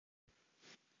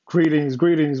Greetings,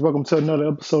 greetings. Welcome to another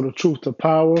episode of Truth to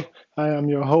Power. I am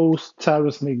your host,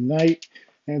 Tyrus McKnight,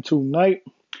 and tonight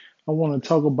I want to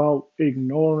talk about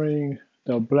ignoring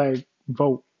the black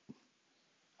vote.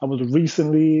 I was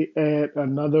recently at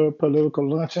another political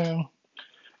luncheon,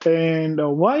 and a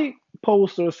white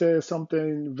pollster said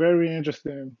something very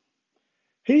interesting.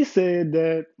 He said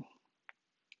that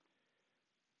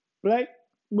black,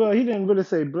 well, he didn't really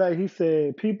say black, he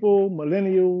said people,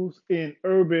 millennials in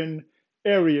urban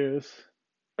areas,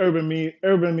 urban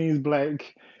means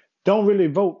black, don't really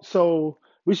vote. So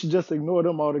we should just ignore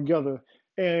them altogether.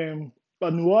 And a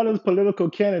New Orleans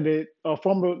political candidate, a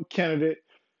former candidate,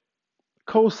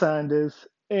 co-signed this.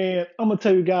 And I'm gonna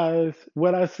tell you guys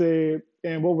what I said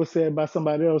and what was said by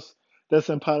somebody else that's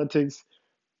in politics.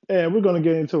 And we're gonna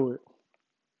get into it.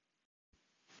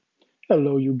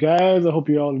 Hello, you guys. I hope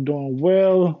you all are doing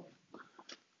well.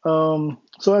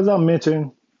 So as I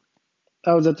mentioned,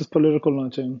 I was at this political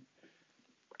luncheon,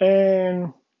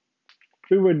 and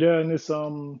we were there in this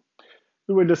we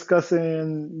were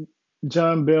discussing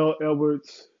John Bell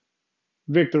Edwards'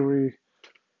 victory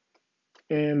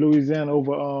in Louisiana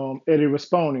over Eddie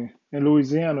Rispone in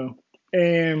Louisiana,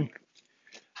 and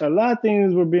a lot of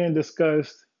things were being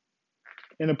discussed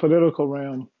in the political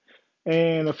realm,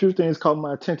 and a few things caught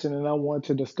my attention, and I want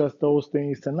to discuss those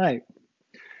things tonight.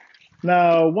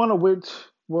 Now, one of which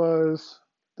was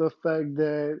the fact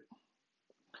that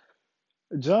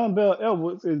John Bell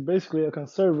Edwards is basically a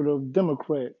conservative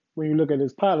Democrat when you look at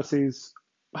his policies.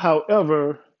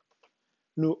 However,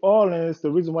 New Orleans,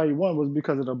 the reason why he won was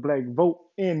because of the black vote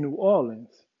in New Orleans.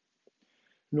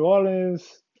 New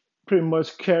Orleans pretty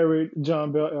much carried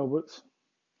John Bell Edwards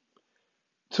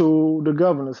to the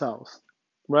governor's house,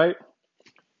 right?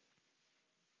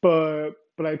 But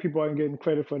black people aren't getting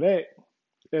credit for that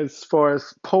as far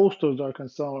as posters are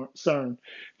concerned.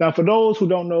 Now, for those who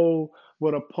don't know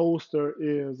what a pollster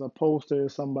is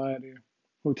somebody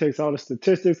who takes all the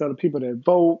statistics of the people that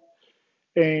vote,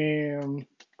 and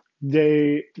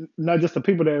they not just the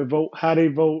people that vote, how they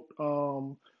vote,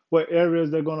 what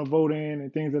areas they're going to vote in,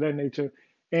 and things of that nature,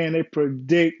 and they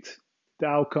predict the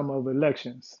outcome of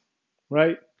elections,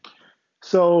 right?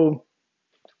 So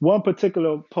one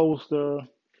particular pollster,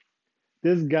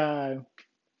 this guy,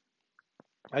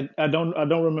 I don't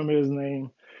remember his name,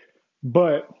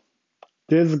 but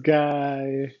this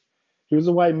guy, he was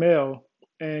a white male,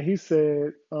 and he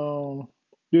said, you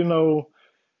know,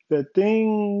 the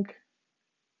thing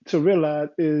to realize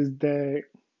is that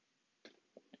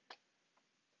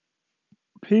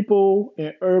people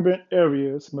in urban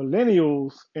areas,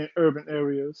 millennials in urban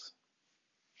areas,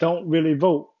 don't really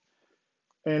vote.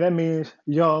 And that means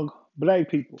young black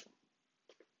people.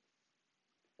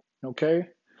 Okay?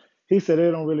 He said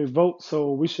they don't really vote,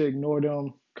 so we should ignore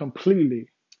them completely.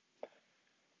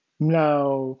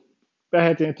 Now, I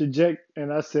had to interject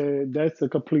and I said that's a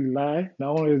complete lie.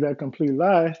 Not only is that a complete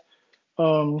lie,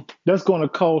 that's going to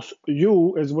cost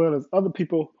you as well as other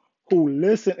people who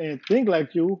listen and think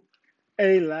like you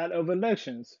a lot of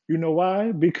elections. You know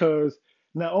why? Because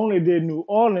not only did New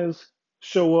Orleans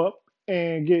show up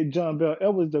and get John Bell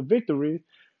Edwards the victory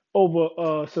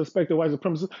over suspected white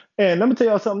supremacists, and let me tell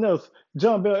y'all something else.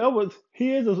 John Bell Edwards,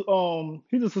 he's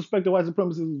a suspected white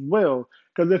supremacist as well.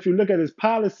 Because if you look at his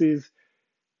policies,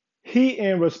 he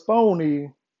and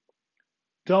Rispone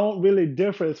don't really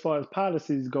differ as far as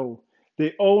policies go.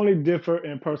 They only differ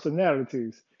in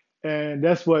personalities. And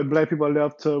that's what black people are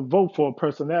left to vote for,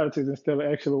 personalities instead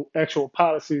of actual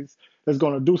policies that's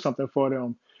going to do something for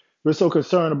them. We're so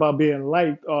concerned about being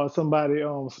liked or somebody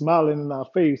smiling in our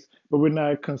face, but we're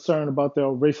not concerned about their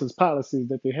racist policies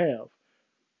that they have,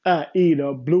 i.e.,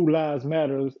 the Blue Lives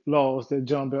Matter laws that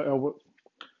John Bell Edwards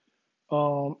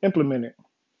implemented.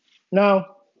 Now,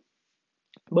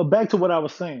 but back to what I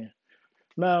was saying.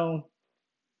 Now,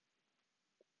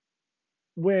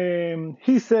 when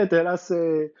he said that, I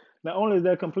said, not only is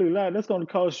that complete lie, that's going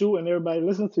to cost you and everybody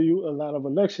listening to you a lot of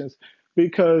elections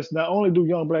because not only do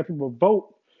young black people vote,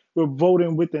 we're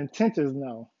voting with intentions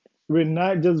now. We're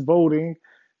not just voting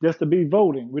just to be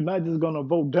voting. We're not just going to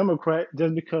vote Democrat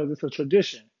just because it's a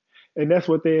tradition. And that's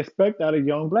what they expect out of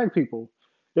young black people.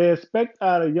 They expect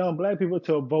out of young black people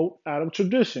to vote out of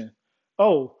tradition.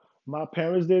 Oh, my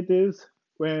parents did this,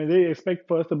 when they expect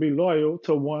for us to be loyal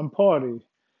to one party.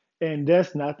 And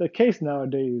that's not the case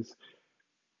nowadays.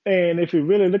 And if you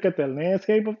really look at the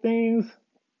landscape of things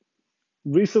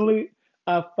recently,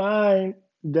 I find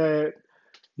that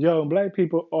young black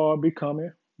people are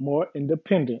becoming more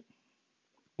independent.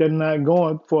 They're not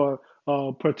going for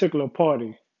a particular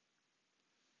party.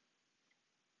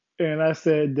 And I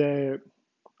said that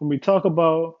when we talk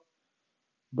about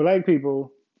black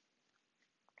people,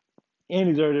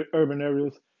 in these urban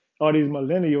areas, all these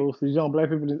millennials, these young black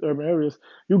people in these urban areas,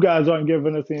 you guys aren't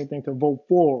giving us anything to vote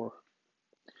for.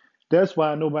 That's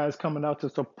why nobody's coming out to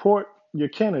support your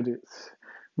candidates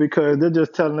because they're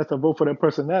just telling us to vote for their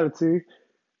personality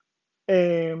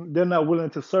and they're not willing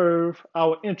to serve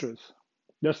our interests.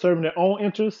 They're serving their own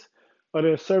interests or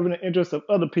they're serving the interests of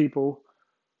other people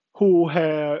who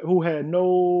had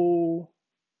no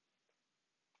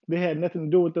they had nothing to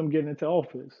do with them getting into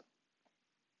office,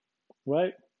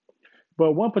 right?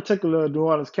 But one particular New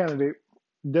Orleans candidate,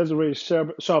 Desiree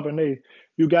Charbonnet,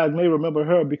 you guys may remember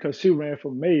her because she ran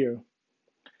for mayor.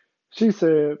 She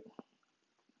said,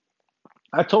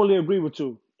 I totally agree with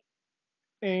you.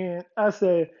 And I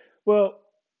said, well,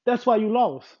 that's why you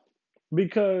lost.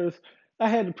 Because I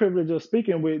had the privilege of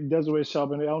speaking with Desiree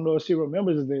Charbonnet. I don't know if she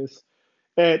remembers this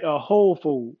at Whole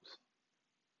Foods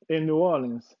in New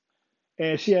Orleans.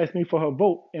 And she asked me for her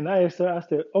vote. And I asked her, I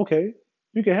said, okay,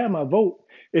 you can have my vote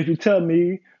if you tell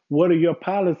me what are your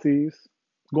policies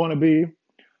going to be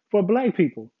for black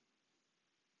people.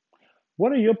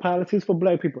 What are your policies for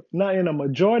black people? Now, in a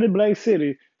majority black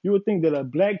city, you would think that a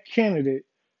black candidate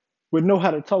would know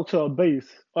how to talk to her base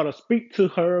or to speak to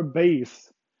her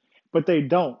base, but they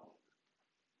don't.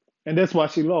 And that's why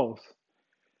she lost.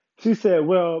 She said,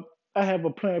 well, I have a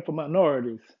plan for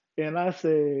minorities. And I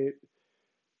said,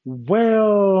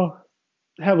 well,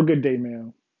 have a good day,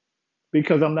 ma'am.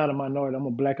 Because I'm not a minority, I'm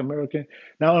a black American.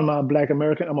 Not only am I a black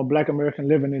American, I'm a black American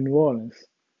living in New Orleans.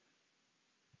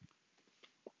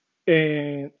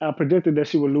 And I predicted that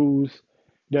she would lose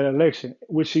that election,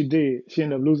 which she did. She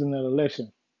ended up losing that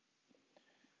election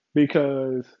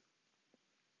because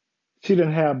she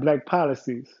didn't have black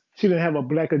policies. She didn't have a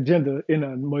black agenda in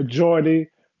a majority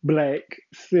black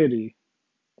city.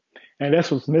 And that's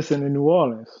what's missing in New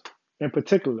Orleans in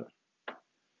particular.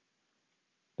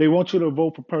 They want you to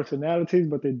vote for personalities,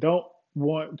 but they don't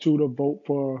want you to vote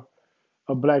for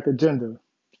a black agenda.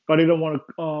 Or they don't want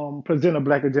to present a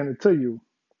black agenda to you.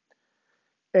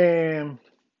 And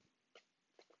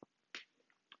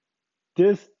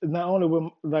this not only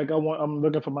will like I'm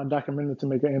looking for my documentary to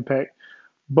make an impact,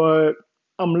 but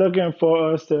I'm looking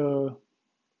for us to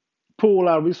pool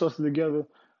our resources together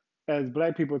as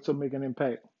black people to make an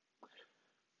impact.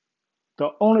 The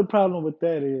only problem with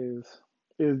that is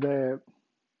that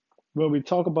when we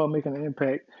talk about making an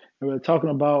impact and we're talking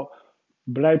about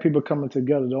black people coming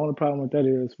together, the only problem with that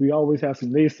is we always have some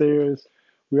naysayers.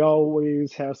 We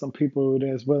always have some people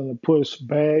that's willing to push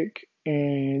back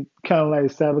and kind of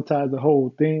like sabotage the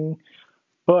whole thing.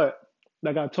 But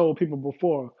like I told people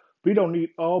before, we don't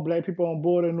need all black people on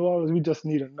board in New Orleans. We just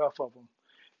need enough of them.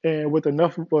 And with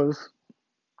enough of us,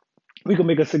 we can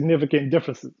make a significant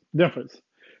difference.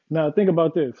 Now think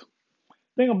about this.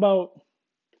 Think about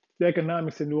the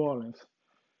economics in New Orleans.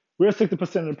 We're 60%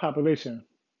 of the population.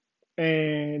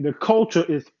 And the culture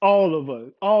is all of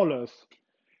us, all us.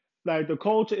 Like the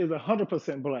culture is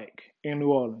 100% black in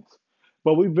New Orleans.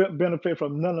 But we benefit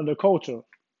from none of the culture.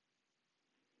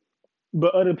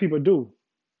 But other people do.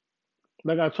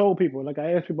 Like I told people, like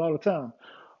I ask people all the time,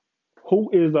 who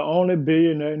is the only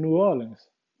billionaire in New Orleans?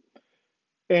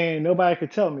 And nobody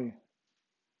could tell me.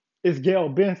 It's Gail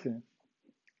Benson.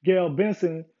 Gail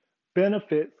Benson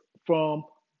benefits from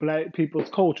black people's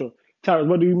culture. Tyrus,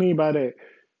 what do you mean by that?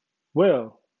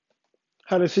 Well,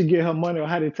 how did she get her money or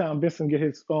how did Tom Benson get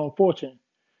his fortune?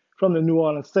 From the New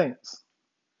Orleans Saints.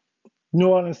 New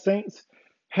Orleans Saints,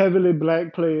 heavily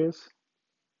black players,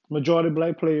 majority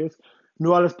black players.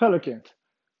 New Orleans Pelicans,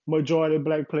 majority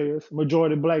black players,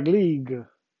 majority black league.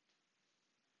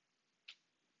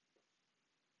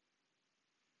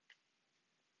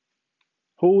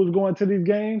 Who's going to these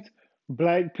games?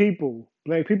 Black people.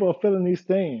 Black people are filling these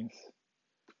stands.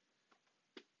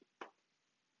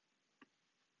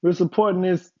 We're supporting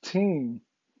this team.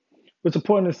 We're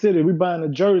supporting the city. We're buying the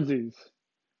jerseys.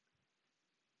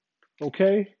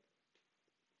 Okay?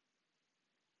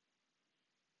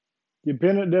 They're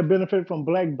benefiting from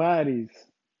black bodies.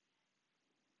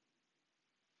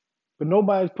 But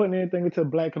nobody's putting anything into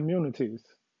black communities.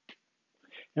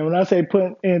 And when I say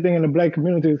putting anything in the black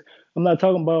communities, I'm not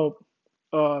talking about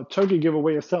turkey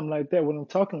giveaway or something like that. What I'm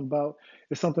talking about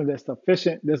is something that's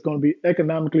sufficient, that's going to be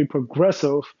economically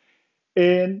progressive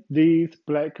in these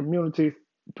black communities,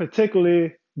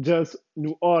 particularly just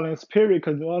New Orleans, period,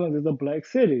 because New Orleans is a black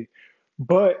city.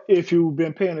 But if you've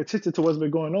been paying attention to what's been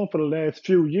going on for the last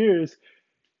few years,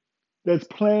 this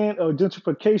plan of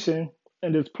gentrification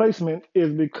and displacement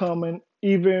is becoming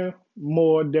even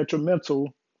more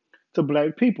detrimental to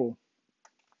black people.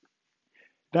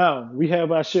 Now, we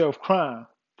have our share of crime,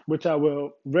 which I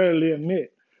will rarely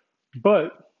admit,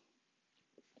 but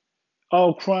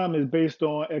All crime is based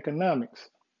on economics.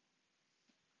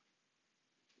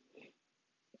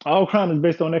 All crime is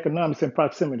based on economics and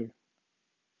proximity.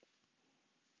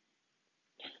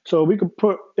 So we could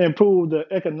improve the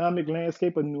economic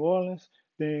landscape of New Orleans,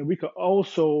 then we could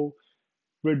also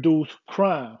reduce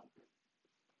crime.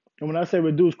 And when I say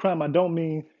reduce crime, I don't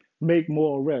mean make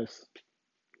more arrests,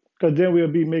 because then we'll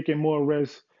be making more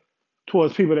arrests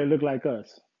towards people that look like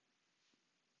us,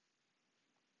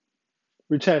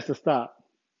 which has to stop.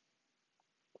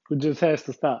 It just has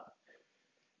to stop.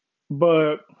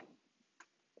 But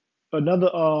another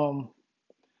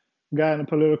guy in the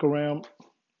political realm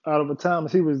out of the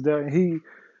Thomas, he was there, and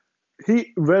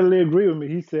he readily agreed with me.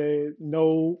 He said,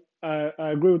 "No, I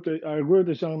agree with I agree with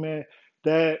this young man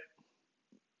that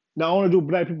not only do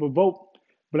black people vote,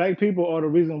 black people are the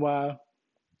reason why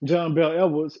John Bell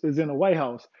Edwards is in the White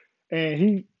House." And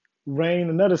he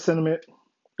reigned another sentiment,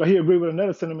 or he agreed with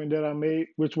another sentiment that I made,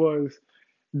 which was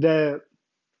that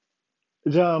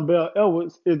John Bell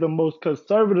Edwards is the most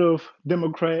conservative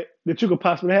Democrat that you could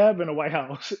possibly have in the White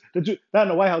House. That you not in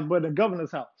the White House, but in the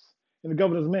governor's house, in the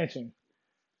governor's mansion.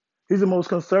 He's the most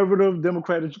conservative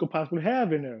Democrat that you could possibly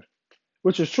have in there,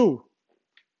 which is true.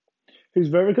 He's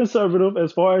very conservative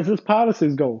as far as his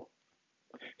policies go.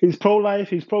 He's pro-life,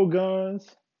 he's pro-guns,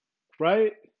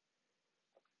 right?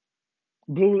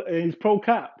 Blue, and he's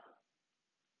pro-cop,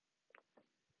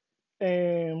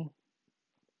 and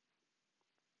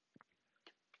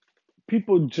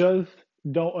people just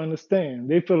don't understand.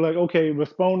 They feel like, okay,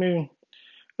 responding.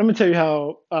 Let me tell you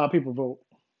how people vote,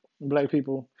 black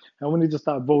people, and we need to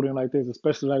stop voting like this,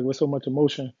 especially like with so much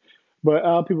emotion. But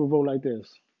our people vote like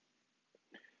this.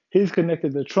 He's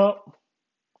connected to Trump.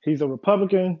 He's a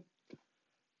Republican.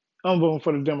 I'm voting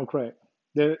for the Democrat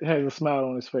that has a smile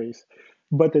on his face.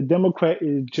 But the Democrat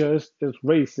is just as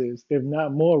racist, if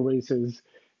not more racist,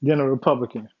 than a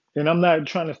Republican. And I'm not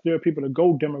trying to steer people to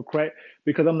go Democrat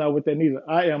because I'm not with that neither.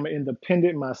 I am an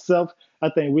independent myself. I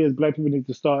think we as black people need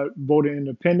to start voting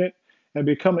independent and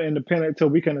becoming independent until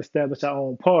we can establish our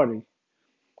own party.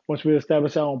 Once we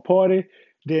establish our own party,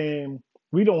 then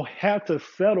we don't have to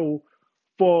settle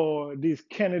for these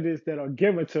candidates that are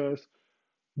given to us.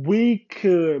 We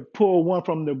could pull one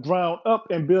from the ground up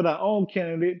and build our own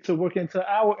candidate to work into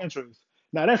our interests.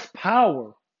 Now that's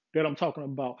power that I'm talking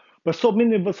about. But so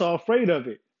many of us are afraid of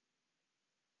it.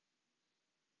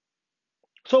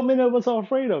 So many of us are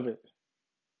afraid of it.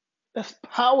 That's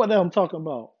power that I'm talking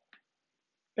about.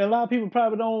 And a lot of people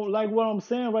probably don't like what I'm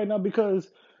saying right now because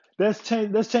that's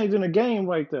changing the game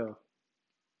right there.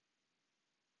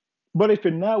 But if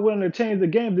you're not willing to change the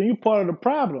game, then you're part of the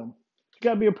problem. You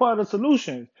gotta be a part of the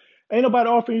solution. Ain't nobody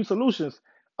offering you solutions.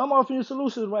 I'm offering you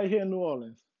solutions right here in New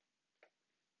Orleans.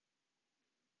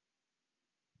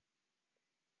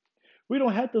 We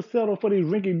don't have to settle for these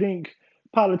rinky-dink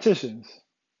politicians.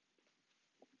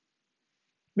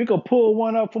 We could pull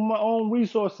one up from our own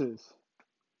resources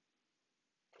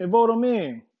and vote them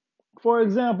in. For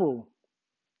example,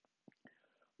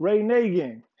 Ray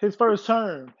Nagin, his first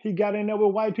term, he got in there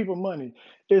with white people money.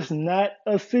 It's not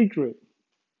a secret.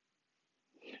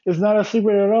 It's not a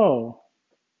secret at all.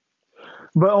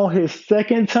 But on his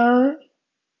second term,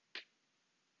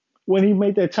 when he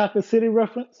made that Chocolate City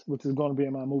reference, which is going to be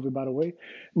in my movie, by the way,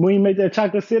 when he made that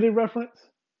Chocolate City reference,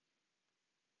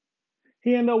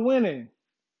 he ended up winning.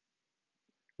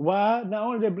 Why? Not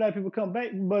only did black people come back,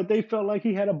 but they felt like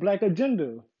he had a black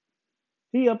agenda.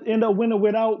 He ended up winning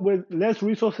with less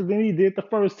resources than he did the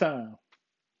first time.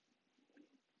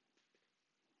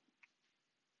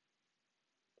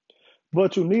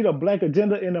 But you need a black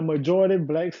agenda in a majority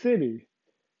black city.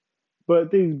 But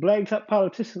these black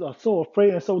politicians are so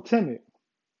afraid and so timid.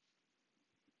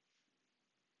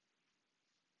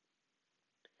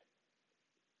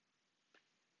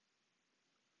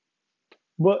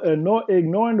 But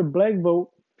ignoring the black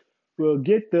vote will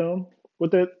get them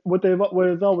what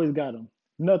has always got them.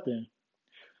 Nothing.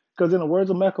 Because in the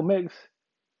words of Malcolm X,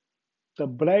 the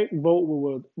black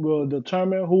vote will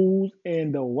determine who's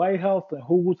in the White House and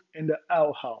who's in the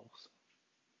outhouse.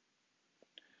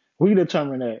 We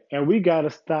determine that. And we got to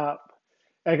stop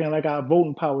acting like our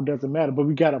voting power doesn't matter, but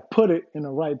we got to put it in the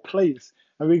right place.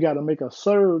 And we got to make a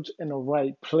surge in the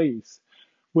right place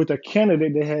with a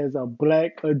candidate that has a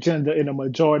black agenda in a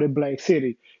majority black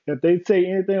city. If they say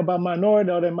anything about minority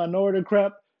or that minority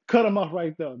crap, cut them off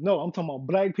right there. No, I'm talking about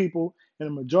black people in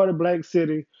a majority black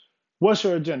city. What's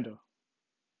your agenda?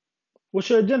 What's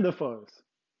your agenda for us?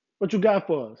 What you got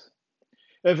for us?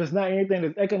 If it's not anything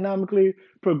that's economically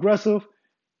progressive,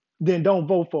 then don't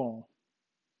vote for them.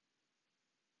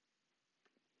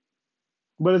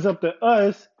 But it's up to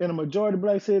us in a majority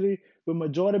black city with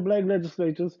majority black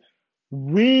legislatures.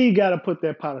 We got to put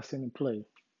that policy in play.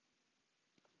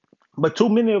 But too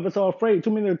many of us are afraid.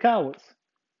 Too many are cowards,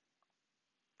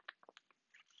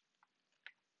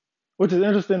 which is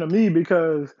interesting to me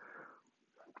because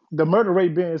the murder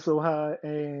rate being so high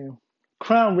and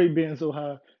crime rate being so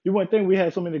high, you wouldn't think we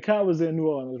had so many cowards in New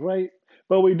Orleans, right?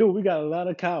 But we do. We got a lot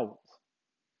of cowards.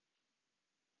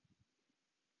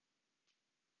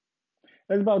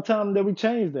 It's about time that we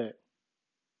change that.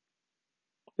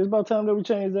 It's about time that we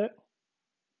change that.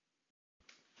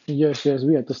 Yes, yes,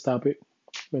 we have to stop it.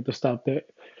 We have to stop that.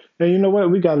 And you know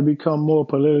what? We got to become more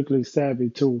politically savvy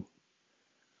too.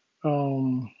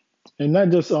 Um, and not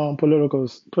just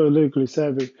politically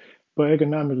savvy, but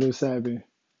economically savvy.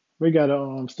 We got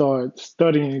to start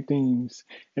studying things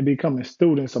and becoming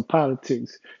students of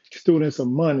politics, students of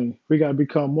money. We got to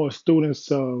become more students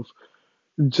of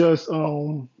just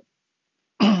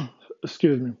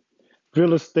excuse me,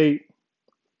 real estate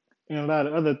and a lot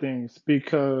of other things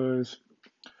because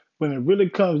when it really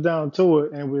comes down to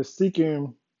it and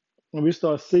when we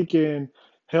start seeking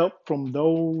help from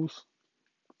those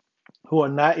who are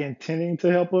not intending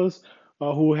to help us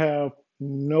or who have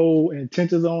no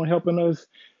intentions on helping us,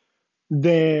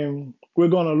 then we're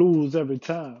going to lose every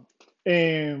time.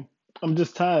 And I'm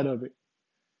just tired of it.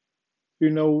 You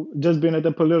know, just being at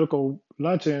the political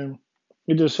luncheon,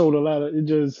 it just showed a lot of, it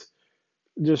just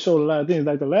showed a lot of things.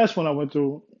 Like the last one I went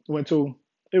to,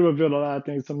 it revealed a lot of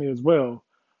things to me as well.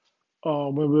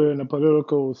 When we were in the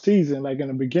political season, like in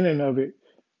the beginning of it,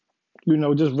 you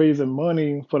know, just raising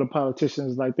money for the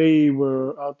politicians. Like they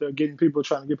were out there getting people,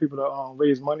 trying to get people to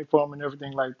raise money for them and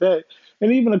everything like that.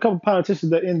 And even a couple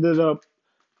politicians that ended up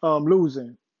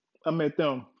losing. I met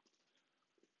them.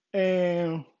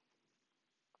 And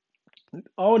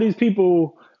all these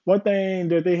people, one thing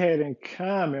that they had in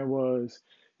common was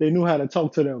they knew how to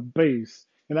talk to their base.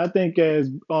 And I think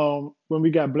as when we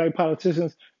got black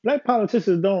politicians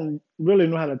don't really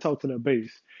know how to talk to their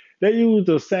base. They use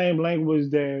the same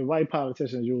language that white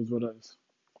politicians use with us.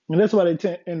 And that's why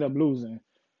they end up losing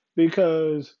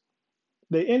because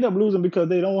they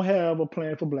don't have a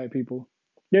plan for black people.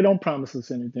 They don't promise us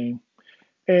anything.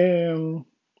 And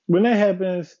when that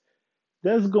happens,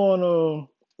 that's going to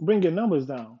bring your numbers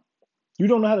down. You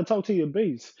don't know how to talk to your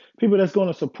base, people that's going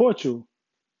to support you,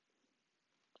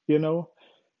 you know?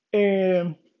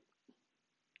 And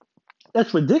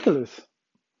that's ridiculous,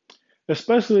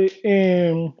 especially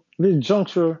in this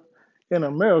juncture in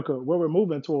America where we're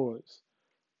moving towards.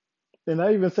 And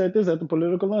I even said this at the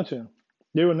political luncheon.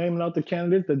 They were naming out the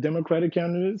candidates, the Democratic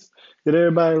candidates that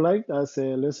everybody liked. I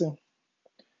said,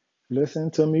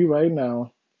 listen to me right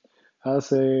now. I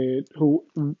said,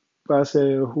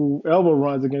 whoever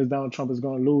runs against Donald Trump is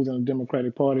going to lose in the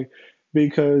Democratic Party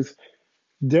because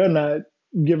they're not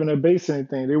giving their base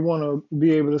anything. They want to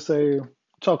be able to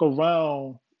talk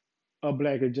around a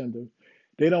black agenda.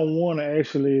 They don't want to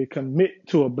actually commit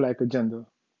to a black agenda.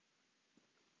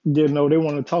 You know, they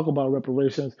want to talk about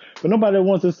reparations, but nobody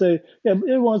wants to say, yeah,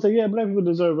 they want to say, yeah, black people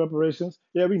deserve reparations.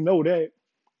 Yeah, we know that.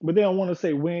 But they don't want to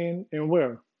say when and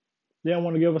where. They don't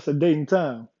want to give us a date and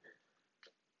time.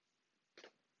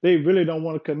 They really don't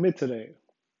want to commit to that.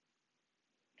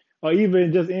 Or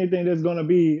even just anything that's going to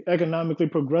be economically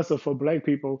progressive for black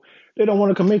people. They don't want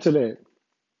to commit to that.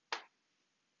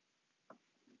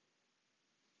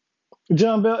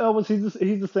 John Bell Edwards,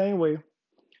 he's the same way.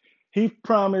 He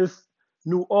promised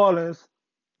New Orleans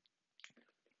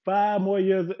 5 more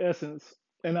years of essence.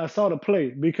 And I saw the play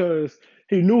because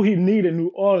he knew he needed New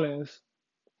Orleans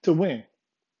to win.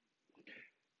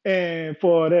 And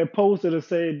for that poster to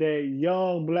say that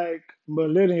young black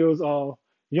millennials or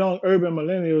young urban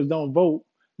millennials don't vote,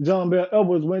 John Bell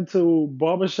Edwards went to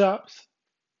barbershops,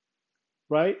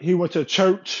 right? He went to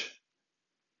church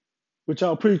with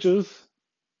y'all preachers.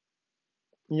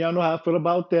 Y'all know how I feel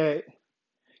about that.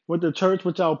 Went to church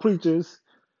with y'all preachers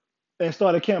and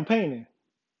started campaigning.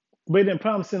 But he didn't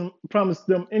promise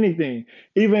them anything.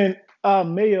 Even our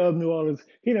mayor of New Orleans,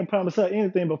 he didn't promise her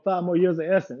anything but 5 more years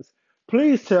of essence.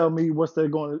 Please tell me what's they're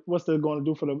going to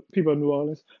do for the people of New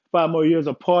Orleans. 5 more years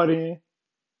of partying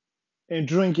and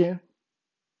drinking,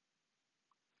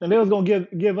 and they was gonna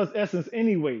give us essence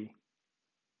anyway.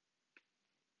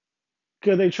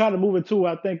 Because they tried to move it to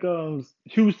I think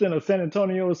Houston or San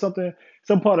Antonio or something,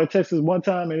 some part of Texas one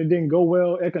time, and it didn't go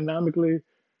well economically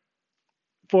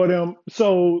for them.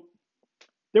 So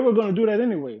they were going to do that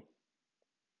anyway.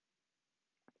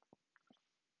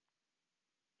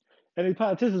 And these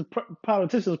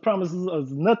politicians promises us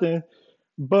nothing,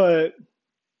 but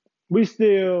we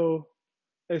still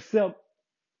accept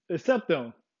accept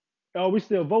them, or we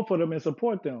still vote for them and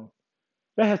support them.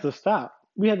 That has to stop.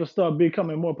 We have to start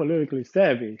becoming more politically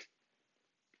savvy.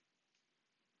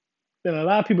 And a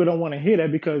lot of people don't want to hear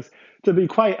that because, to be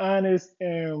quite honest,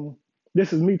 and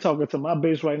this is me talking to my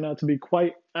base right now, to be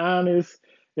quite honest,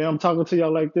 and I'm talking to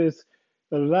y'all like this,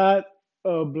 a lot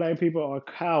of black people are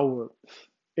cowards.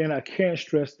 And I can't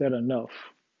stress that enough.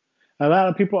 A lot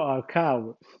of people are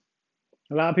cowards.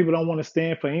 A lot of people don't want to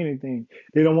stand for anything.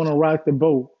 They don't want to rock the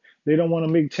boat. They don't want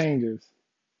to make changes.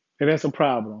 And that's a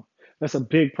problem. That's a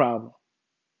big problem,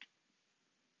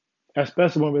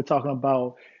 especially when we're talking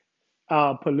about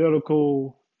our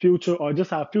political future or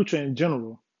just our future in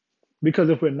general. Because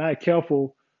if we're not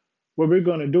careful, what we're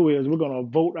going to do is we're going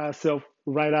to vote ourselves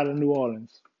right out of New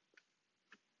Orleans,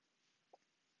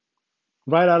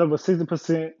 right out of a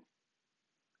 60%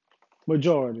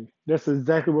 majority. That's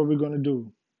exactly what we're going to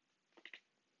do.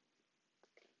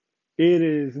 It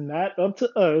is not up to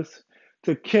us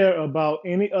to care about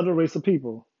any other race of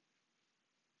people.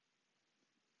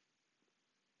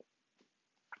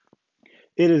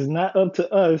 It is not up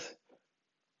to us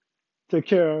to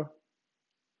care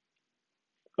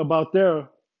about their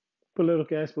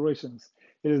political aspirations.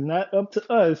 It is not up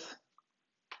to us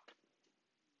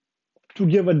to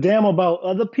give a damn about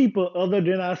other people other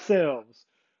than ourselves.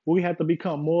 We have to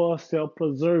become more self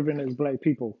preserving as black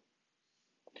people.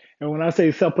 And when I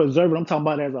say self preserving, I'm talking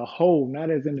about as a whole, not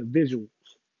as individuals.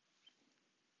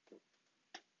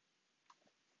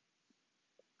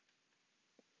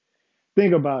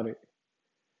 Think about it.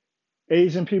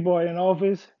 Asian people are in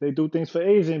office, they do things for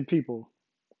Asian people.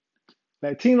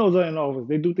 Latinos are in office,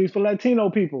 they do things for Latino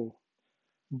people.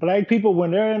 Black people,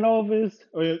 when they're in office,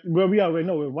 or well, we already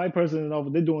know if white person in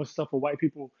office, they're doing stuff for white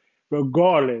people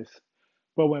regardless.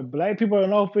 But when black people are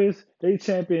in office, they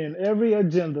champion every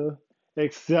agenda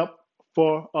except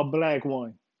for a black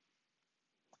one.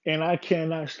 And I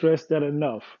cannot stress that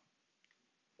enough.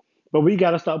 But we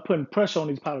got to start putting pressure on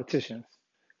these politicians.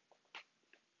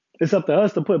 It's up to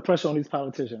us to put pressure on these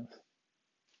politicians.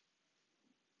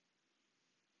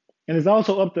 And it's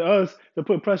also up to us to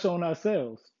put pressure on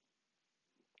ourselves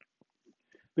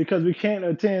because we can't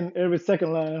attend every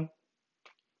second line,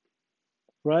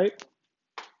 right?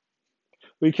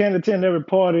 We can't attend every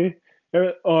party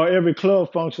or every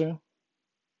club function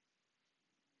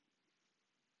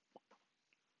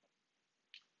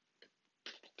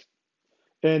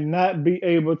and not be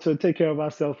able to take care of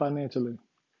ourselves financially.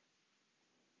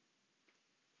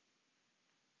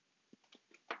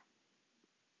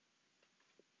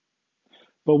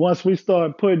 But once we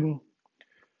start putting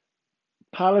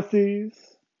policies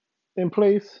in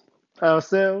place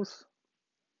ourselves,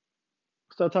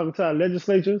 start talking to our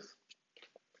legislatures,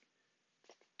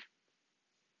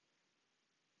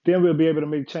 then we'll be able to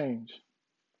make change.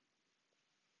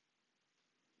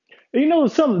 And you know,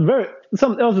 something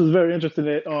else is very interesting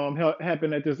that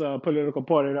happened at this political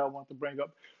party that I want to bring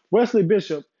up. Wesley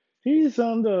Bishop, he's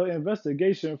under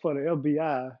investigation for the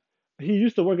FBI. He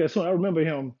used to work at SUNY. I remember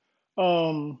him.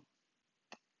 Um,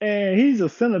 and he's a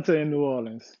senator in New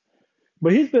Orleans.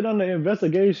 But he's been under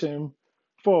investigation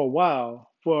for a while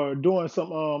for doing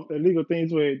some illegal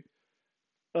things with.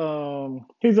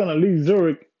 He's on a Lee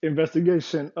Zurich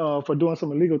investigation for doing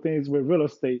some illegal things with real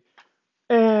estate.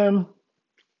 And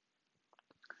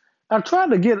I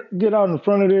tried to get out in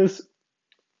front of this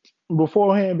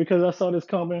beforehand because I saw this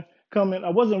coming. I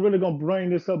wasn't really gonna bring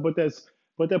this up, but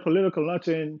that political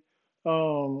luncheon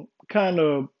um, kind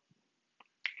of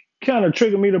kind of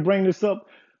triggered me to bring this up.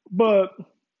 But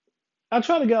I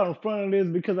tried to get out in front of this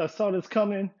because I saw this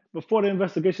coming before the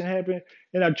investigation happened,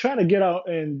 and I tried to get out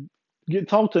and get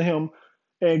talk to him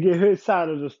and get his side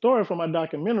of the story from my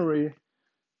documentary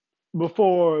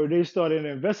before they started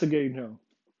investigating him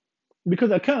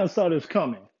because I kind of saw this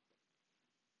coming.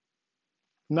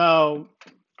 Now,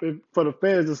 for the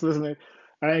fans that's listening,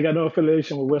 I ain't got no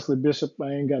affiliation with Wesley Bishop.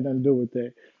 I ain't got nothing to do with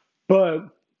that. But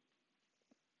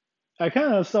I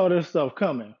kind of saw this stuff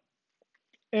coming,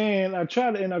 and I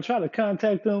tried to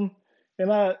contact him,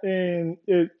 I'm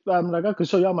like I could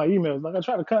show y'all my emails. Like I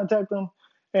tried to contact him,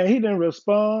 and he didn't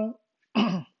respond.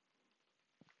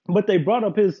 But they brought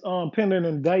up his pending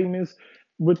indictments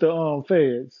with the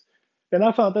feds, and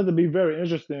I found that to be very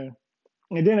interesting.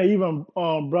 And then they even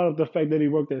brought up the fact that he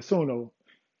worked at Suno,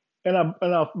 and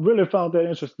I really found that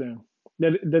interesting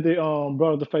that they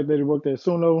brought up the fact that he worked at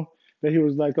Suno, that he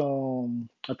was like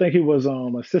I think he was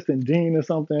assistant dean or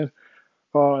something,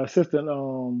 or assistant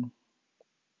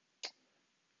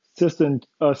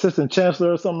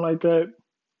chancellor or something like that,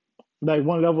 like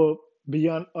one level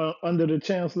beyond under the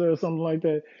chancellor or something like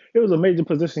that. It was a major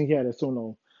position he had at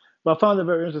Suno. But I found it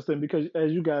very interesting because,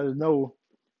 as you guys know,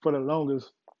 for the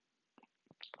longest,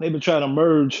 they've been trying to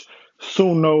merge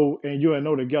Suno and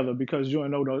UNO together because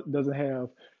UNO doesn't have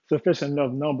sufficient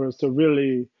enough numbers to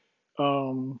really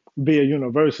be a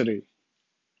university,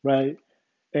 right?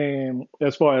 And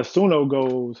as far as Suno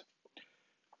goes,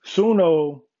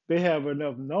 Suno, they have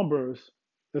enough numbers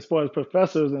as far as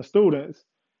professors and students.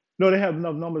 No, they have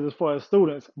enough numbers as far as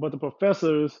students, but the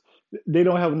professors, they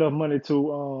don't have enough money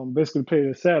to basically pay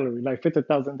their salary, like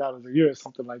 $50,000 a year or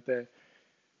something like that.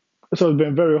 So it's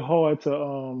been very hard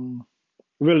to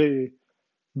really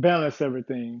balance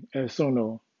everything at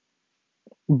Suno.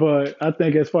 But I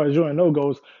think as far as UNO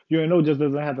goes, UNO just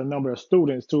doesn't have the number of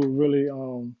students to really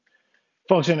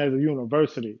function as a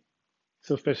university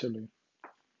sufficiently.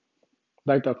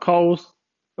 Like the cost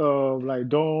of like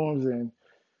dorms and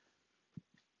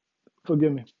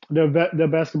forgive me, their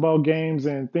basketball games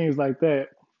and things like that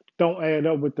don't add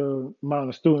up with the amount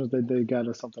of students that they got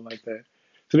or something like that.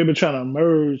 So they've been trying to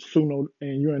merge Suno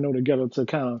and UNO together to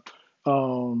kind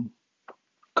of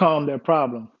calm that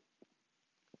problem.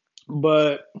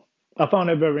 But I found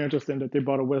it very interesting that they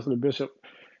brought a Wesley Bishop,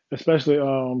 especially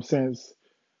since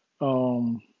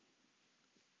um,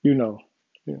 you know,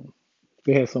 you know,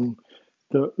 they had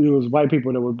it was white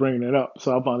people that were bringing it up.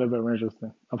 So I found it very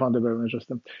interesting. I found it very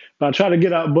interesting. But I try to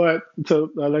get out, but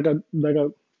to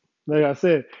like I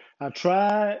said, I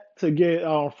tried to get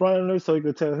out in front of him so he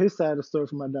could tell his side of the story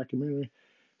from my documentary,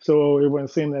 so it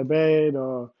wouldn't seem that bad,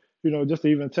 or just to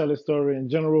even tell his story in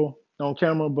general on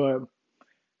camera. But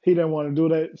he didn't want to do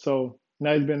that, so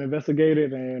now he's been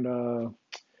investigated, and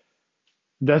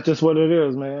that's just what it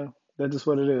is, man. That's just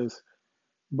what it is.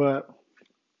 But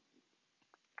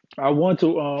I want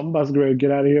to. I'm about to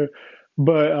get out of here,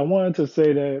 but I wanted to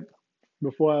say that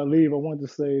before I leave, I want to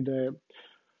say that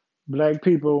Black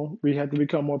people, we have to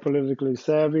become more politically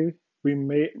savvy. We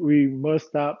must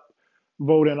stop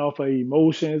voting off of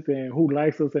emotions and who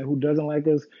likes us and who doesn't like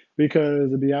us.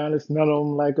 Because to be honest, none of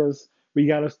them like us. We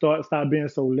gotta stop being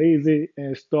so lazy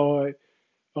and start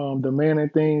demanding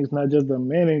things, not just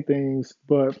demanding things,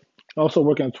 but also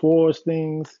working towards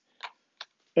things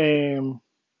and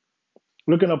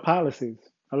looking at policies.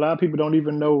 A lot of people don't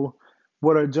even know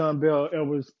what are John Bell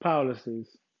Edwards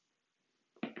policies.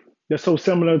 They're so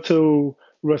similar to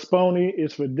Rispone,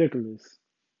 it's ridiculous.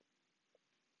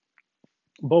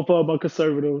 Both of them are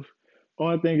conservative.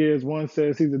 Only thing is, one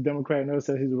says he's a Democrat, and the other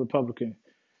says he's a Republican.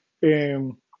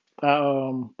 And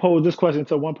I posed this question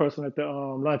to one person at the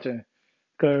luncheon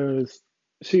because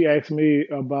she asked me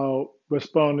about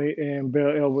Rispone and Bell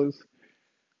Elvis.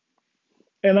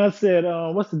 And I said,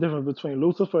 what's the difference between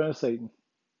Lucifer and Satan?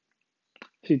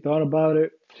 She thought about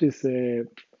it. She said,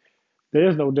 there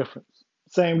is no difference.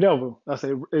 Same devil. I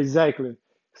said, exactly.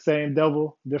 Same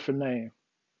devil, different name.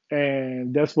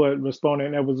 And that's what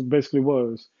responding that was basically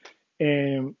was.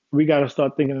 And we got to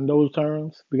start thinking in those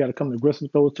terms. We got to come to grips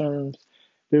with those terms.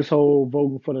 This whole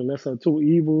voting for the lesser of two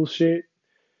evils shit,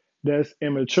 that's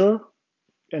immature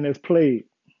and it's played.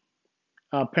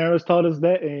 Our parents taught us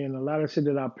that, and a lot of shit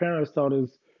that our parents taught us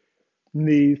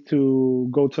needs to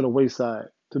go to the wayside.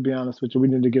 To be honest with you, we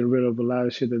need to get rid of a lot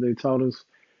of shit that they taught us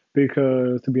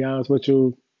because, to be honest with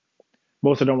you,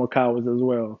 most of them were cowards as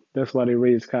well. That's why they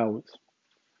raised cowards.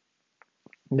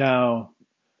 Now,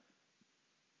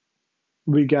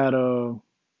 we gotta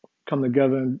come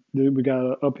together and we got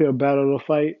an uphill battle to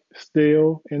fight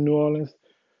still in New Orleans,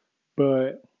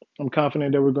 but I'm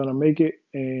confident that we're gonna make it,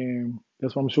 and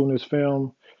that's why I'm shooting this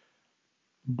film.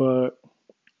 But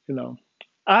you know,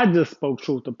 I just spoke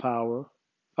truth to power.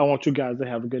 I want you guys to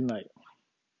have a good night.